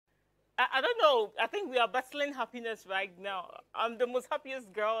I don't know. I think we are battling happiness right now. I'm the most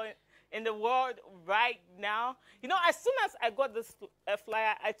happiest girl in the world right now. You know, as soon as I got this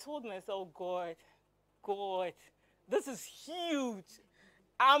flyer, I told myself, God, this is huge.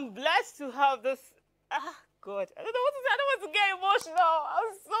 I'm blessed to have this. Ah, God, I don't know what to say. I don't want to get emotional.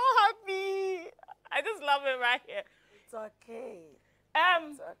 I'm so happy. I just love it right here. It's okay.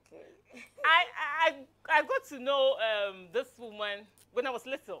 Um, It's okay. I got to know this woman when I was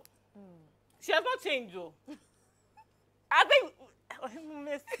little. She has not changed, though. I think,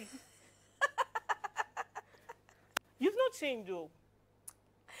 Mercy. You've not changed, though.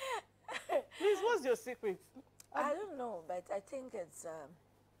 Please, what's your secret? I don't know, but I think it's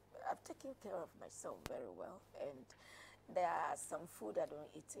I've taken care of myself very well, and there are some food I don't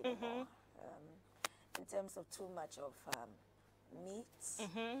eat anymore. In terms of too much of meats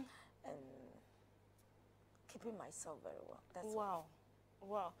and keeping myself very well. That's Wow.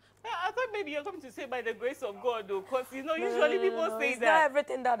 Wow. Yeah, I thought maybe you're coming to say by the grace of God, though, because, you know, usually people say it's that. not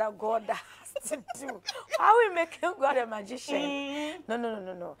everything that a God has to do. How we making God a magician?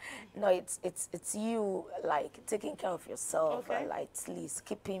 No. No, it's you, like, taking care of yourself, like, at least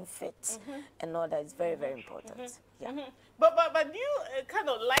keeping fit and all that is very, very important. Yeah. But do you kind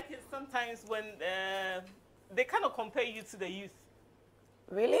of like it sometimes when they kind of compare you to the youth?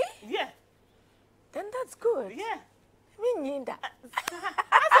 Really? Yeah. Then that's good. Yeah. I mean that.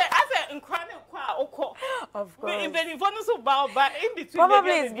 Of course. Probably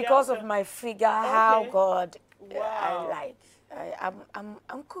it's because of my figure, how God I like. I'm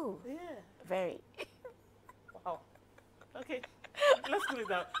cool. Yeah. Very. Wow. Okay. Let's do it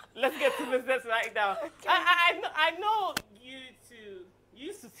now. Let's get to business right now. Okay. I know you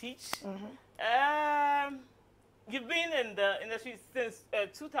used to teach. You've been in the industry since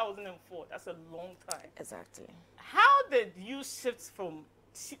 2004. That's a long time. Exactly. How did you shift from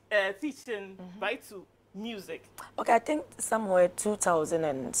teaching right to music? Okay, I think somewhere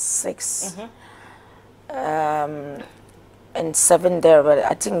 2006 and 7 there, but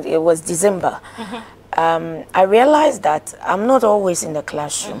I think it was December. I realized that I'm not always in the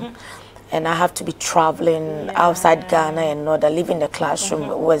classroom. And I have to be traveling outside Ghana and not leaving the classroom.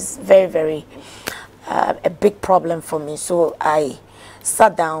 It was very, very a big problem for me. So I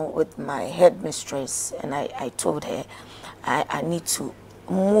sat down with my headmistress and I told her I need to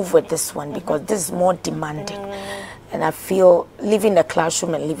move with this one because this is more demanding. And I feel leaving the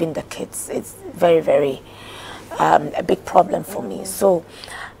classroom and leaving the kids, it's very, very a big problem for me. So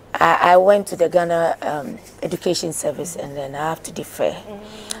I went to the Ghana Education Service and then I have to defer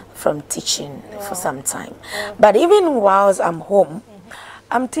from teaching for some time. But even whilst I'm home,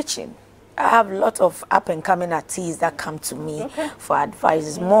 I'm teaching. I have a lot of up-and-coming artists that come to me for advice.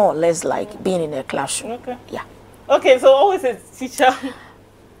 It's more or less like being in a classroom. Yeah. Okay, so always a teacher.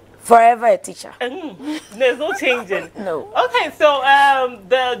 Forever a teacher. There's no changing. No. Okay, so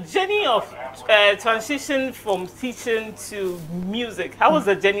the journey of transition from teaching to music, how was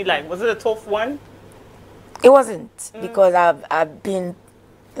the journey like? Was it a tough one? It wasn't, because I've been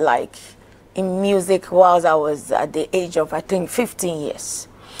like in music whilst I was at the age of, I think, 15 years.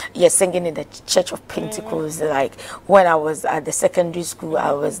 Yes, singing in the Church of Pentecost. Like when I was at the secondary school,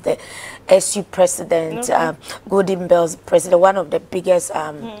 I was the SU president, Golden Bells president, one of the biggest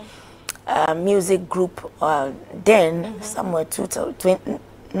music group then, somewhere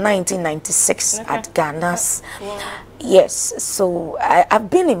 1996 at Ghana's. Yes, so I've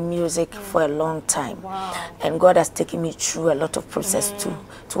been in music for a long time, and God has taken me through a lot of process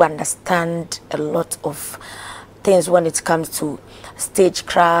to understand a lot of things when it comes to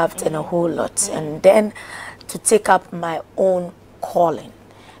stagecraft and a whole lot, and then to take up my own calling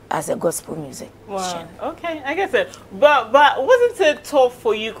as a gospel musician. Wow. Okay, I guess it. But wasn't it tough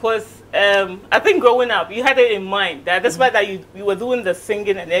for you? Because I think growing up, you had it in mind that despite that you were doing the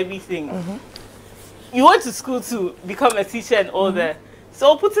singing and everything, you went to school to become a teacher and all that.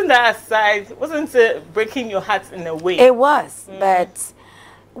 So putting that aside, wasn't it breaking your heart in a way? It was, but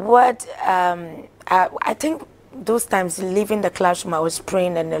what I think those times leaving the classroom, I was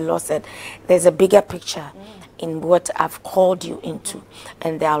praying, and the Lord said, "There's a bigger picture in what I've called you into,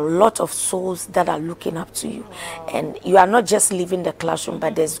 and there are a lot of souls that are looking up to you, and you are not just leaving the classroom,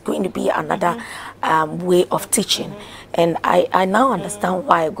 but there's going to be another way of teaching." And I now understand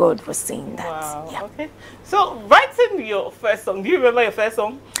why God was saying that. Wow. Yeah. Okay. So writing your first song, do you remember your first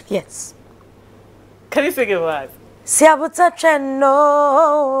song? Yes. Can you sing it for us? Siabuta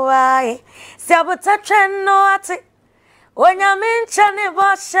cheno ai, siabuta cheno ati. Onya minchane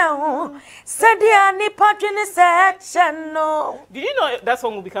bosha, sedia ni padwini se cheno. Did you know that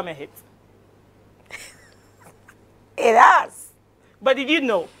song will become a hit? It has. But did you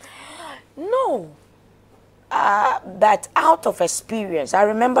know? No. But out of experience, I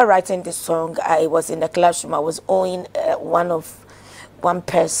remember writing this song. I was in the classroom. I was owing one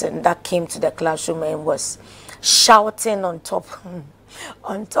person that came to the classroom and was shouting on top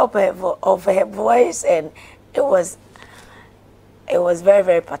of her voice, and it was very,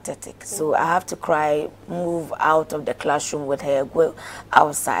 very pathetic. So I have to cry, move out of the classroom with her, go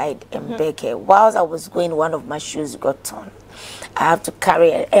outside and beg her. Whilst I was going, one of my shoes got torn. I have to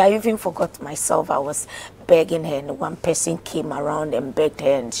carry her. I even forgot myself. I was begging her, and one person came around and begged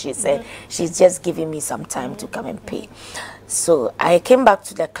her, and she said she's just giving me some time to come and pay. So I came back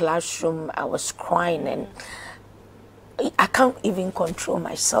to the classroom. I was crying, and I can't even control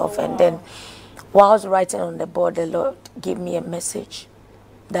myself. And then while I was writing on the board, the Lord gave me a message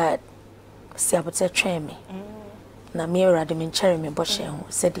that "Siabote train me." Na me radamin cherry me boshe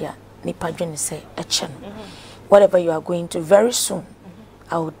said ya nipa dwene say eche no. Whatever you are going to, very soon,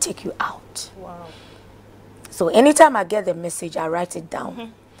 I will take you out. Wow. So anytime I get the message, I write it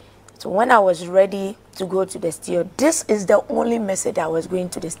down. So when I was ready to go to the studio, this is the only message I was going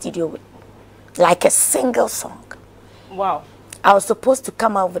to the studio with, like a single song. Wow. I was supposed to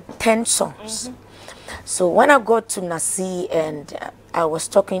come out with 10 songs. So when I got to Nasi and I was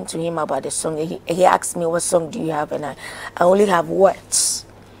talking to him about the song, he asked me, what song do you have? And I only have words.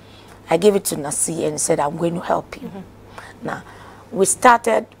 I gave it to Nasi and said, I'm going to help you. Now, we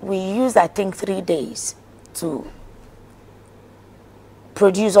used, I think, 3 days to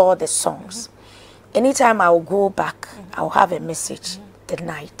produce all the songs. Anytime I will go back, I'll have a message the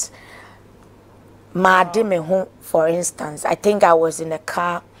night. For instance, I think I was in a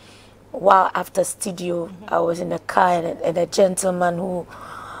car while after studio, I was in a car and a gentleman who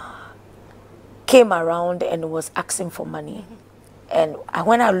came around and was asking for money. And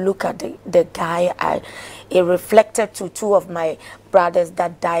when I look at the guy, it reflected to 2 of my brothers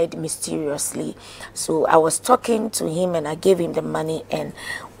that died mysteriously. So I was talking to him and I gave him the money. And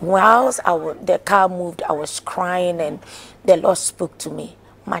whilst the car moved, I was crying and the Lord spoke to me.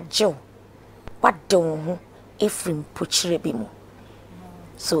 Majo, what do Ephraim Puchirebimu?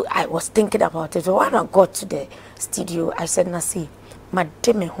 So I was thinking about it. So when I got to the studio, I said, Nasi,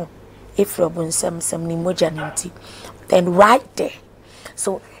 Mademeho, Ephraim Bunsam ni moja ninti. Then right there.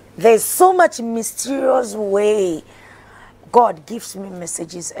 So there's so much mysterious way God gives me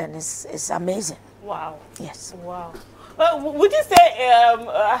messages, and it's amazing. Wow. Yes. Wow. Well, would you say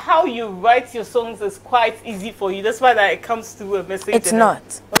how you write your songs is quite easy for you? That's why that it comes through a message. It's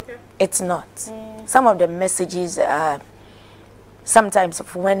not. Okay. It's not. Some of the messages sometimes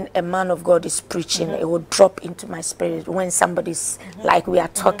when a man of God is preaching, it will drop into my spirit. When somebody's like we are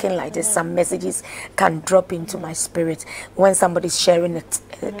talking like this, some messages can drop into my spirit. When somebody's sharing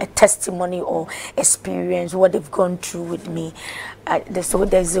a testimony or experience, what they've gone through with me. So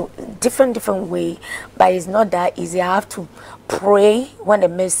there's a different way, but it's not that easy. I have to pray. When the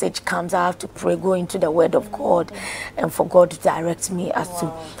message comes, I have to pray, go into the word of God, and for God to direct me as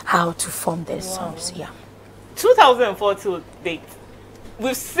to how to form the songs. Yeah. 2004 to date,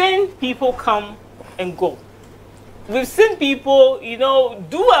 we've seen people come and go. We've seen people, you know,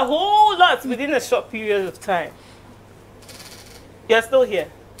 do a whole lot within a short period of time. You're still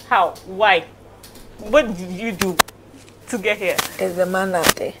here. How? Why? What did you do to get here? There's a man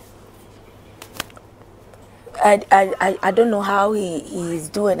out there. I don't know how he is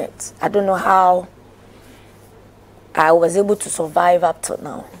doing it. I don't know how I was able to survive up till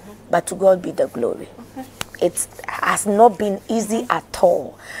now. But to God be the glory. It has not been easy at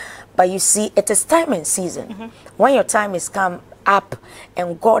all. But you see, it is time and season. When your time is come up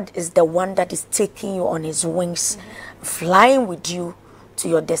and God is the one that is taking you on his wings, flying with you to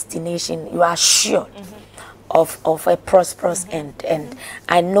your destination, you are sure of a prosperous end. And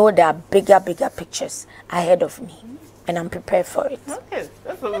I know there are bigger pictures ahead of me. And I'm prepared for it. Okay,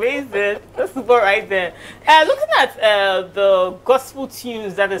 that's amazing. That's super right there. Looking at the gospel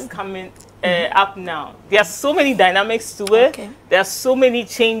tunes that is coming up now, there are so many dynamics to it. Okay. There are so many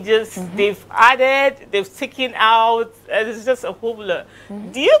changes they've added, they've taken out. It's just a whole lot.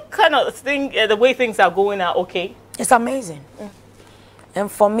 Do you kind of think the way things are going are okay? It's amazing.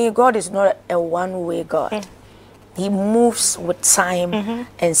 And for me, God is not a one-way God. He moves with time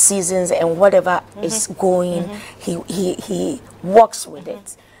and seasons and whatever is going, he works with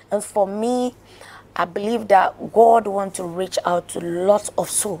it. And for me, I believe that God wants to reach out to lots of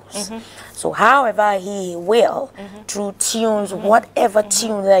souls. So however he will, through tunes, whatever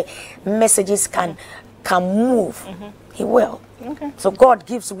tune, like messages can move, he will. So God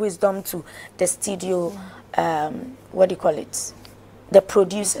gives wisdom to the studio, what do you call it? The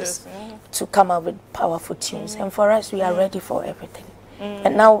producers to come up with powerful tunes. And for us, we are ready for everything.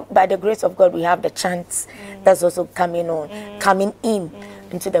 And now, by the grace of God, we have the chants that's also coming in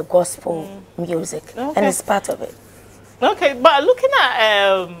into the gospel music, and it's part of it. Okay, but looking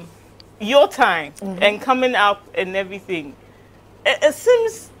at your time and coming up and everything, it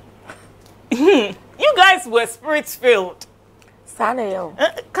seems you guys were spirit-filled.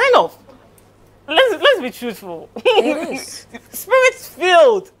 Kind of. Let's be truthful. It is.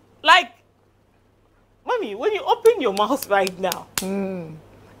 Spirit-filled. Like, Mommy, when you open your mouth right now,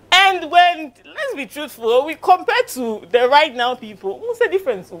 and when, let's be truthful, we compare to the right now people, what's the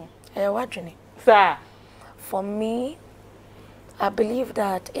difference? What, Sir? For me, I believe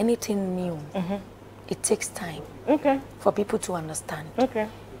that anything new, it takes time for people to understand.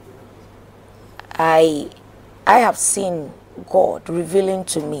 I have seen God revealing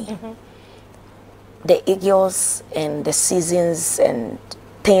to me the eagles and the seasons and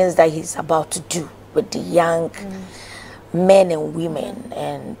things that he's about to do with the young men and women,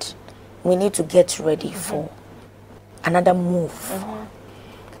 and we need to get ready for another move.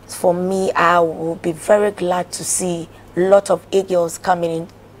 For me, I will be very glad to see a lot of eagles coming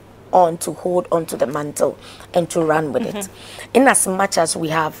on to hold onto the mantle and to run with it. In as much as we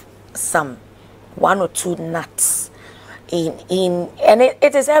have some 1 or 2 nuts and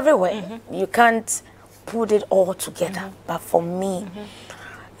it is everywhere. You can't put it all together. But for me,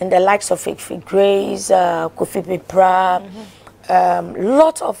 in the likes of Fig Grace, Kofi Pipra,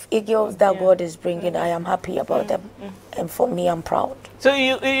 lot of eagles that God is bringing, I am happy about them. And for me, I'm proud. So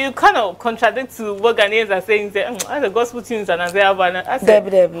you kind of contradict to what Ghanaians are saying, say, the gospel tunes and I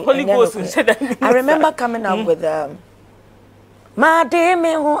Holy Ghost. I remember coming up with that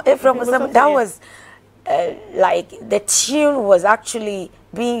was like the tune was actually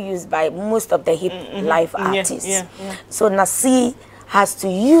being used by most of the hip life artists. So Nasi has to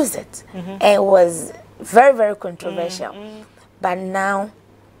use it, and it was very, very controversial. But now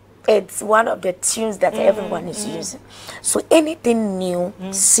it's one of the tunes that everyone is using. So anything new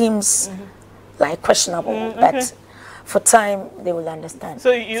seems like questionable, but for time they will understand.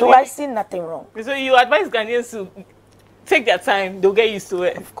 So I see nothing wrong. So you advise Ghanaians to take their time; they'll get used to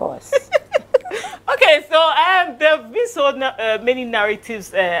it. Of course. Okay, so there have been so many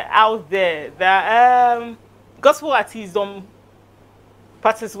narratives out there that gospel artists don't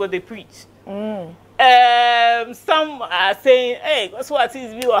practice what they preach. Some are saying, hey, gospel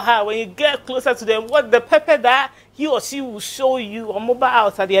artists be or her. When you get closer to them, what the pepper that he or she will show you on mobile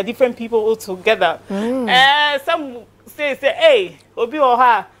outside, they are different people altogether. Some say, hey, obi or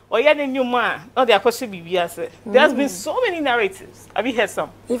her, or you're the new man. Oh, they are question BBS. There's been so many narratives. Have you heard some?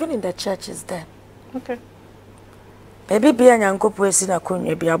 Even in the churches there. Okay. Maybe be a nyanko pwesi na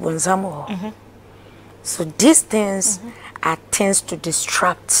kunye bi abonzamo. So these things are things to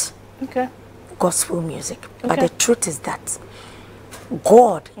distract gospel music. But the truth is that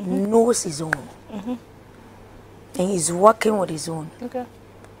God knows his own. And he's working with his own.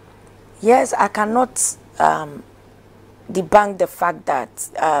 Yes, I cannot debunk the fact that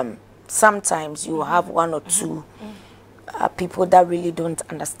sometimes you have 1 or 2 people that really don't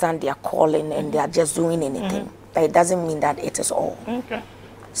understand their calling and they are just doing anything. But it doesn't mean that it is all.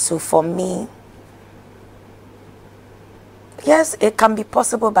 So for me, yes, it can be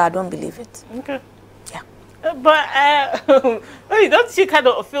possible, but I don't believe it. Yeah. But don't you kind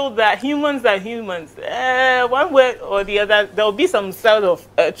of feel that humans are humans? One way or the other, there will be some sort of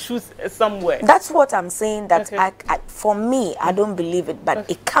truth somewhere. That's what I'm saying. That for me, I don't believe it, but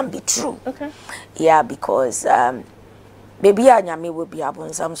it can be true. Yeah, because baby anyame will be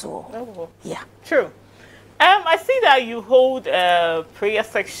abonsam so. Yeah. True. I see that you hold prayer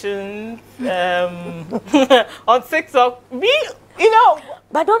sections on TikTok.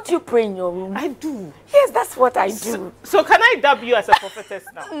 But don't you pray in your room? I do. Yes, that's what I do. So can I dub you as a prophetess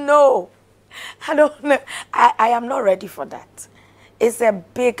now? No, I don't know. I am not ready for that. It's a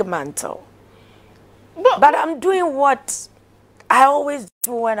big mantle. But I'm doing what I always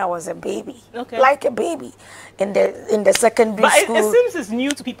do when I was a baby, like a baby in the secondary school. But it seems it's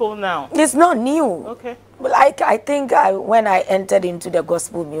new to people now. It's not new. Okay. Like I think when I entered into the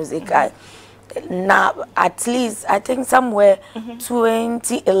gospel music, now at least I think somewhere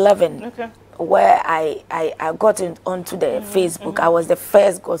 2011, where I got onto the Facebook. I was the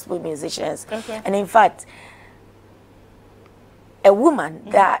first gospel musicians, and in fact, a woman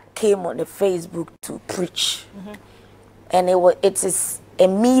that came on the Facebook to preach. And it is a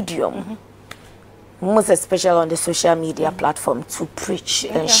medium, most especially on the social media platform, to preach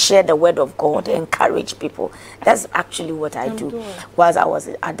and share the word of God, encourage people. That's actually what I do whilst I was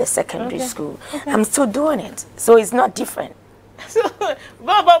at the secondary school. I'm still doing it, so it's not different. So,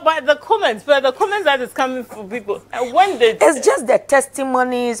 but the comments, that is coming from people, and when they... It's just the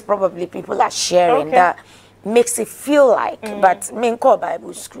testimonies probably people are sharing that makes it feel like, but me call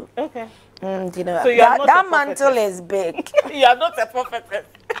Bible school. Okay. You know, so that mantle is big. You are not a prophetess.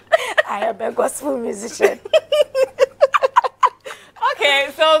 I am a gospel musician. Okay,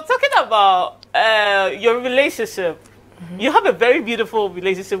 so talking about your relationship, you have a very beautiful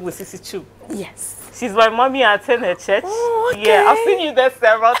relationship with Sisi Chu. Yes. She's my mommy. I attend her church. Oh, okay. Yeah, I've seen you there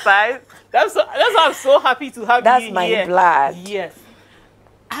several times. That's why I'm so happy to have you here. That's my blood. Yes.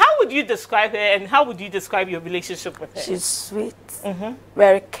 How would you describe her, and how would you describe your relationship with her? She's sweet,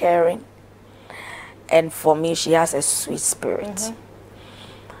 very caring, and for me, she has a sweet spirit.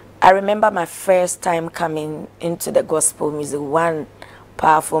 I remember my first time coming into the gospel music, one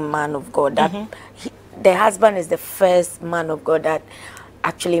powerful man of God. That the husband is the first man of God that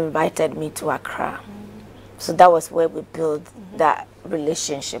actually invited me to Accra. So that was where we built that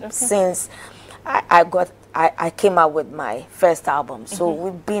relationship. Since I came out with my first album. So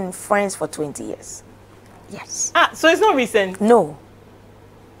we've been friends for 20 years. Yes. Ah, so it's not recent? No.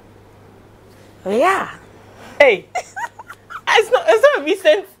 Yeah. Hey. It's not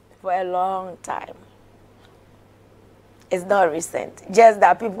recent. For a long time. It's not recent. Just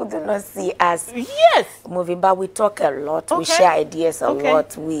that people do not see us moving, but we talk a lot. We share ideas a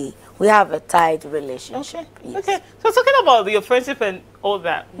lot. We have a tight relationship. Yes. Okay. So talking about your friendship and all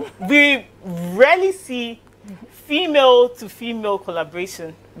that, we rarely see female to female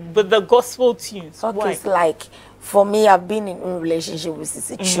collaboration with the gospel tunes. Okay, Why? it's like for me, I've been in a relationship with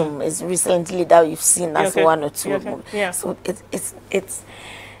Sisi Chum. It's recently that you've seen us one or two. Yeah. So it's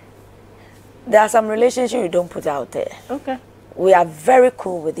there are some relationships you don't put out there. Okay. We are very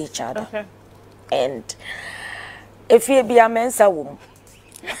cool with each other. Okay. And if you be a mensa woman.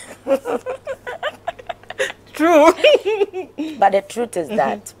 True. But the truth is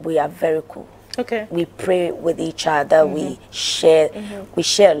that we are very cool. Okay. We pray with each other. We share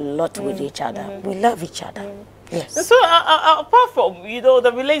a lot with each other. We love each other. Yes. So apart from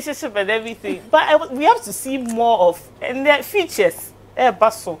the relationship and everything, but we have to see more of and their features.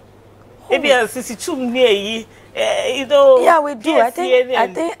 Basso. Maybe a Sisi Chum near Yeah, we do. I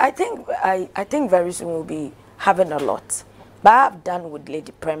think very soon we'll be having a lot. But I've done with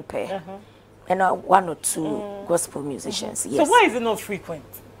Lady Prempe and one or two gospel musicians. Yes. So why is it not frequent?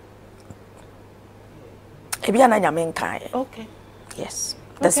 Okay. Yes.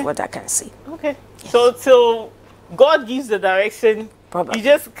 That's what I can see. Okay. Yes. So till God gives the direction, you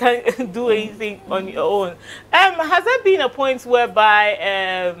just can't do anything on your own. Has there been a point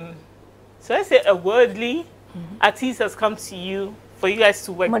whereby so I say a worldly artist has come to you for you guys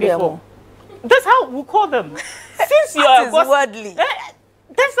to work before? That's how we call them. Since you are worldly.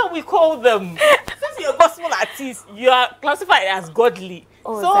 That's how we call them. Since you're a gospel artist, you are classified as godly.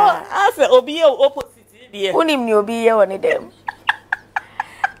 Oh, so as a OBO opposite.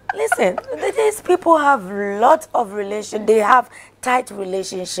 Listen, these people have lots of relation. They have tight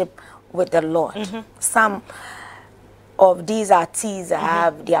relationship with the Lord. Some of these artists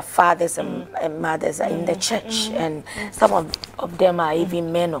have their fathers and mothers in the church, and some of them are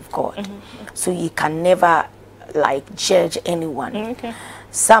even men of God. So you can never like judge anyone.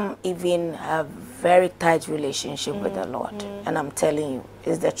 Some even have very tight relationship with the Lord, and I'm telling you,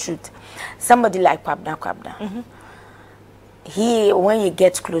 it's the truth. Somebody like Kwabna. When you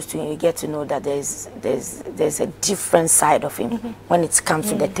get close to him, you get to know that there's a different side of him when it comes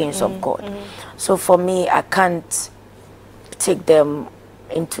to the things of God. So for me, I can't take them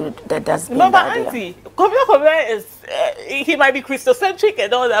into the dustbin. No, but Auntie, Kwabna is he might be Christocentric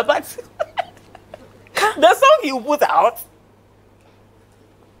and all that, but the song you put out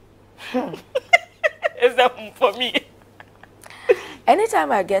is that for me.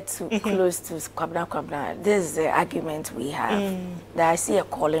 Anytime I get too close to Kwabna, this is the argument we have. That I see a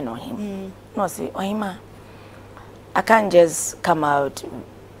calling on him. No, I say, Ohemaa, I can't just come out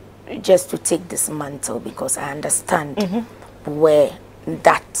just to take this mantle because I understand where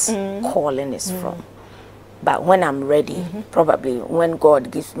that calling is from. But when I'm ready, probably when God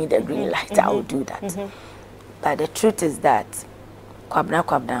gives me the green light, I will do that. But the truth is that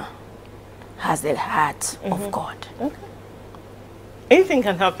Kwabna has the heart of God. Anything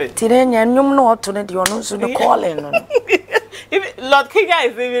can happen. Lord Kenya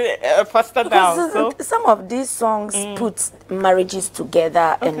is even a pastor now. So some of these songs put marriages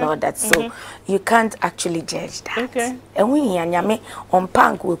together and all that, so you can't actually judge that. And we on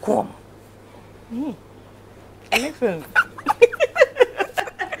punk we come. Makes sense.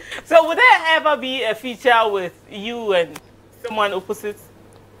 So would there ever be a feature with you and someone opposite?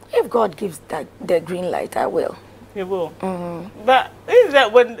 If God gives the green light, I will. They will. But is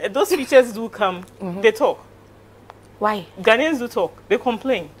that when those features do come, they talk. Why? Ghanaians do talk. They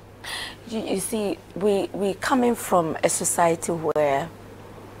complain. You see, we coming from a society where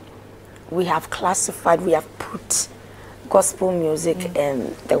we have classified, we have put gospel music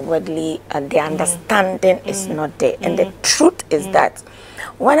and the worldly and the understanding is not there. And the truth is that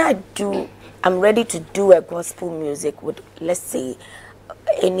when I'm ready to do a gospel music with, let's say,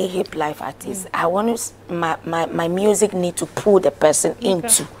 any hip life artist, I want to, my music need to pull the person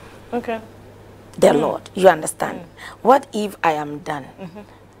into the Lord. You understand? What if I am done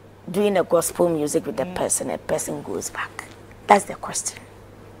doing a gospel music with the person, a person goes back? That's the question.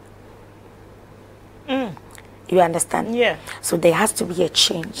 You understand? Yeah. So there has to be a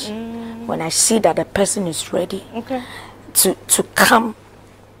change. When I see that the person is ready to come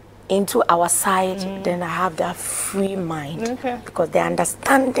into our side, then I have that free mind. Because the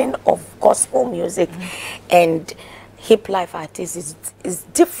understanding of gospel music and hip life artists is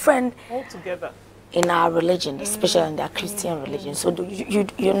different altogether in our religion, especially in the Christian religion. So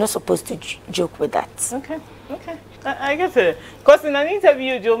you're not supposed to joke with that. Okay. I get it. Because in an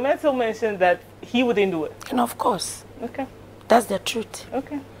interview, Joe Mettle mentioned that he wouldn't do it. And of course. Okay. That's the truth.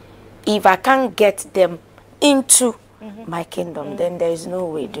 Okay. If I can't get them into my kingdom, then there is no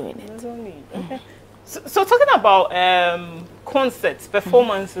way doing it. There's no need. Okay. So talking about concerts,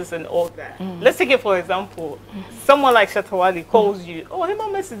 performances and all that, let's take it for example, someone like Shatta Wale calls you, oh,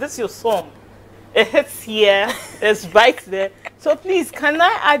 Ohemaa Mercy, this is your song. It hits here, it's right there. So please, can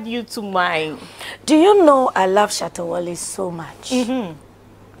I add you to mine? Do you know I love Shatta Wale so much?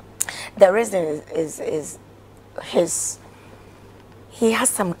 The reason is he has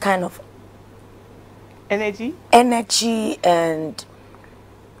some kind of energy, and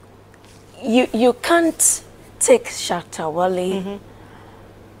you can't take Shatta Wale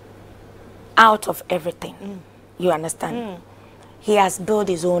out of everything. You understand? He has built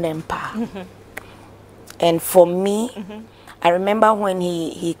his own empire. And for me, I remember when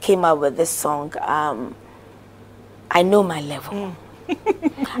he came out with this song, I know my level.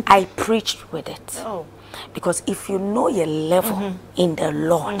 I preached with it. Because if you know your level in the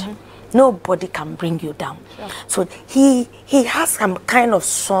Lord, nobody can bring you down. So he has some kind of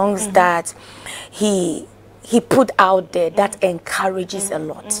songs that he put out there that encourages a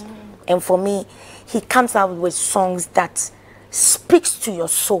lot. And for me, he comes out with songs that speaks to your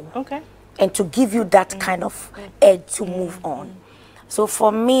soul. And to give you that kind of edge to move on. So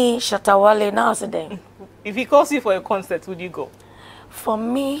for me, Shatta Wale, now today. If he calls you for a concert, would you go? For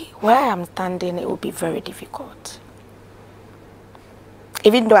me, where I am standing, it would be very difficult.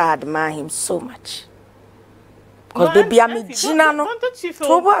 Even though I admire him so much. Because baby, I'm a Ginano.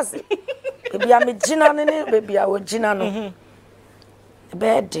 Baby, I'm a Ginano, baby, I was Ginano.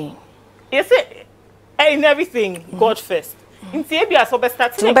 Bedding. You see, in everything, God first. In Tibia, so best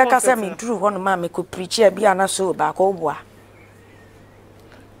start. Rebecca said me true one man could preach here be an so back over.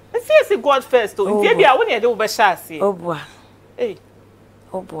 See God first to in Tibia when you do be shasi. Oh boy. Hey.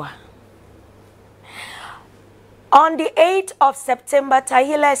 Oh boy. On the 8th of September,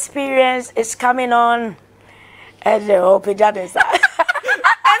 Tahila Experience is coming on. And the open that is. It's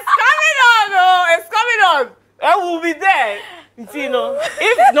coming on, oh, it's coming on. I will be there. You know,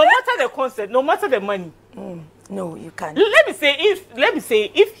 if no matter the concert, no matter the money. No, you can't. Let me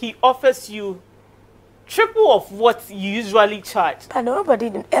say if he offers you triple of what you usually charge. But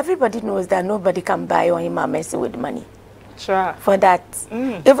everybody knows that nobody can buy Ohemaa Mercy with money. Sure. For that,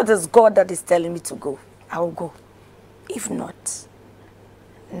 if it is God that is telling me to go, I will go. If not,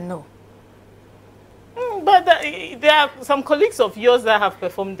 no. But there are some colleagues of yours that have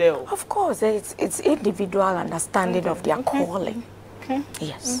performed there. Of course, it's individual understanding of their calling.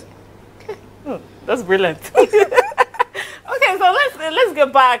 Yes. That's brilliant. Okay, so let's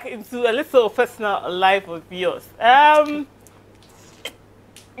get back into a little personal life of yours.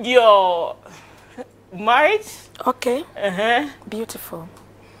 Your marriage. Okay. Beautiful.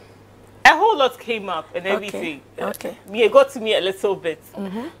 A whole lot came up and everything. Okay. You got to me a little bit.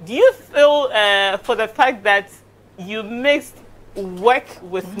 Do you feel for the fact that you mixed work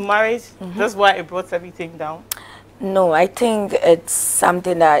with marriage, that's why it brought everything down? No, I think it's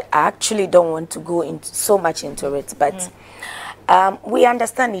something that I actually don't want to go into so much into it, but we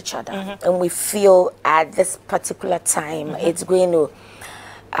understand each other and we feel at this particular time it's going to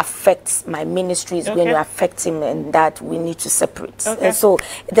affect my ministry, it's going to affect him, and that we need to separate. And so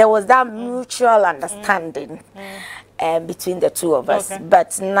there was that mutual understanding between the two of us.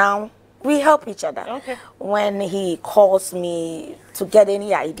 But now we help each other. Okay. When he calls me to get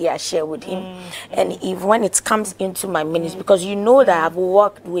any idea, I share with him. And if when it comes into my ministry, because you know that I've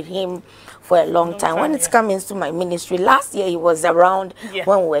worked with him for a long time. When it's come into my ministry, last year he was around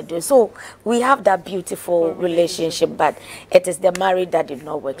when we were doing. So we have that beautiful relationship, but it is the marriage that did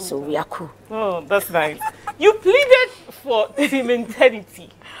not work. So we are cool. Oh, that's nice. You pleaded for team eternity.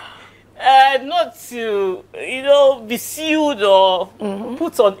 Not to, you know, be sued or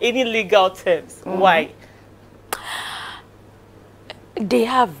put on any legal terms. Why? They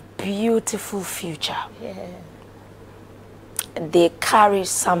have beautiful future. Yeah. They carry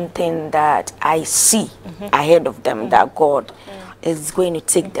something that I see ahead of them, that God is going to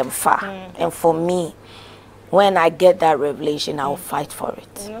take them far. And for me, when I get that revelation, I will fight for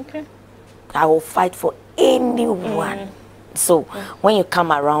it. Okay. I will fight for anyone. So when you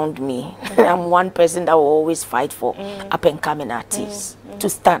come around me, I'm one person that will always fight for up and coming artists to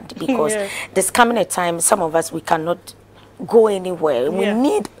stand, because there's coming a time some of us, we cannot go anywhere. We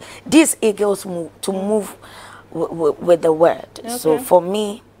need these eagles to move with the word. Okay. So for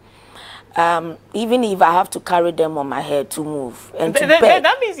me, even if I have to carry them on my head to move and to beg,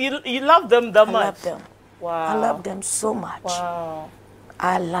 that means you love them that much. I love them. Wow. I love them so much. Wow.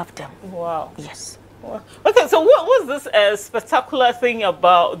 I love them. Wow. Yes. Wow. Okay, so what was this spectacular thing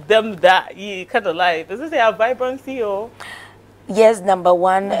about them that you kind of like? Does it say a vibrancy or? Yes, number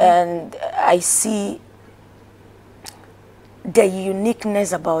one, and I see the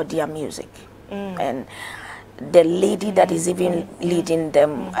uniqueness about their music. And the lady that is even leading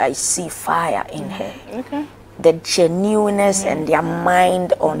them, I see fire in her. Okay. The genuineness and their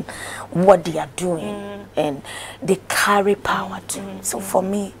mind on what they are doing, and they carry power too. So for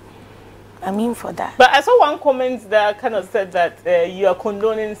me, I'm in for that. But I saw one comment that kind of said that you are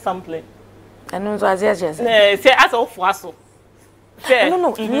condoning sampling. I know what I just say as of Waso.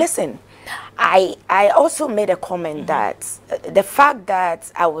 No, listen. I also made a comment that the fact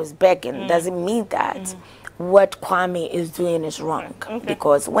that I was begging doesn't mean that what Kwame is doing is wrong.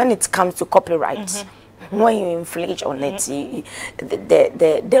 Because when it comes to copyright, when you infringe on it,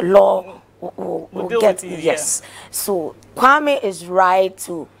 the law will get yes. So Kwame is right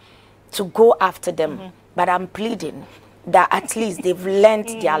to go after them, but I'm pleading that at least they've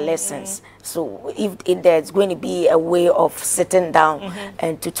learned their lessons. So if there's going to be a way of sitting down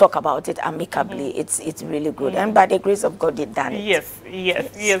and to talk about it amicably, it's really good. And by the grace of God, they've done it. Yes.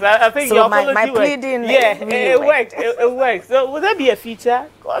 I think so my pleading, it worked. It worked. So would that be a feature?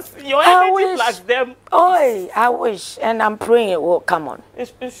 Because your energy plus them. Oh, I wish, and I'm praying it will come on.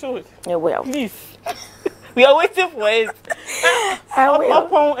 It should. It will. Please. We are waiting for it. I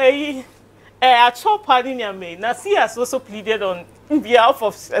will. A chop party near me. Now, she has also pleaded on behalf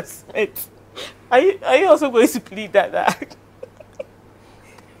of Smith. Are you also going to plead that?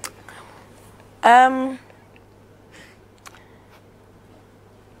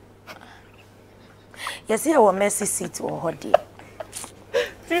 Yes, I will mercy seat or hot.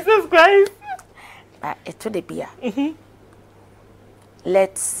 Jesus Christ. It to the beer.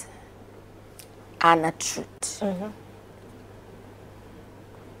 Let's honor truth.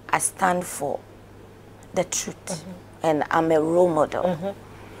 I stand for the truth, and I'm a role model.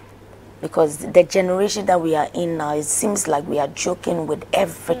 Because the generation that we are in now, it seems like we are joking with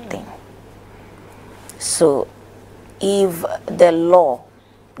everything. So if the law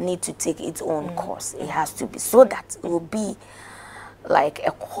needs to take its own course, it has to be, so that it will be like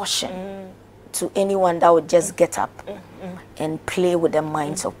a caution to anyone that would just get up and play with the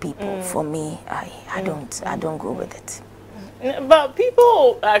minds of people. For me, I don't go with it. But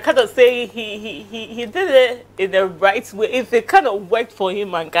people kind of say he did it in the right way. If it kind of worked for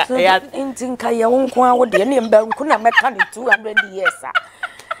him, and so in Tinka, you won't go with the name Bankuna mechanic 200 years.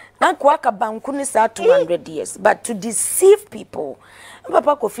 Now, Kwaka Bankuni sa 200 years, but to deceive people,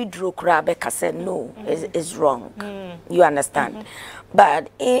 Papa Kofi Drew Krabeka said no, is wrong. You understand?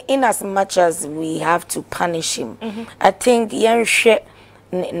 But in as much as we have to punish him, I think Yanshe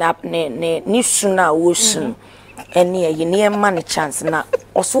Nisuna Wusun. And you near money chance now.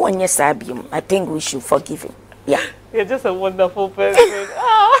 Also, on your sabium, I think we should forgive him. Yeah, you're just a wonderful person.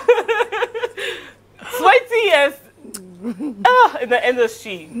 20 years in the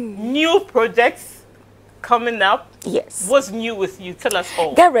industry, new projects coming up. Yes. What's new with you? Tell us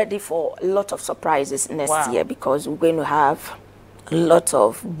all. Get ready for a lot of surprises next year, because we're going to have a lot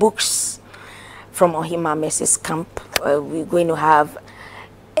of books from Ohemaa Mrs. Camp. We're going to have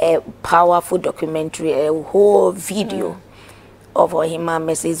a powerful documentary, a whole video of Ohemaa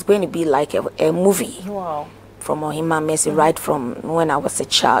Mrs. It's going to be like a movie from Ohemaa Mercy, right from when I was a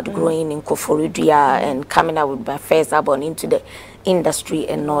child, growing in Koforidua and coming out with my first album into the industry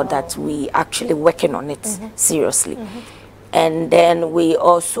and all that. We actually working on it seriously. And then we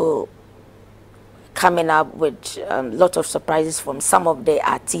also coming up with a lot of surprises from some of the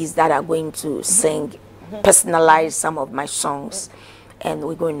artists that are going to sing, personalize some of my songs, and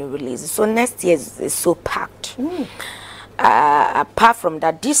we're going to release it. So next year is so packed. Apart from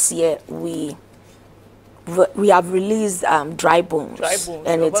that, this year we have released Dry Bones,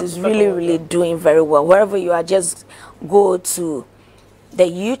 and it is really doing very well. Wherever you are, just go to the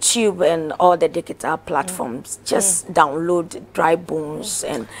YouTube and all the digital platforms. Just download Dry Bones,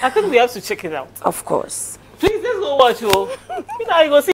 and I think we have to check it out. Of course. Please, let's go watch you. You know, you go see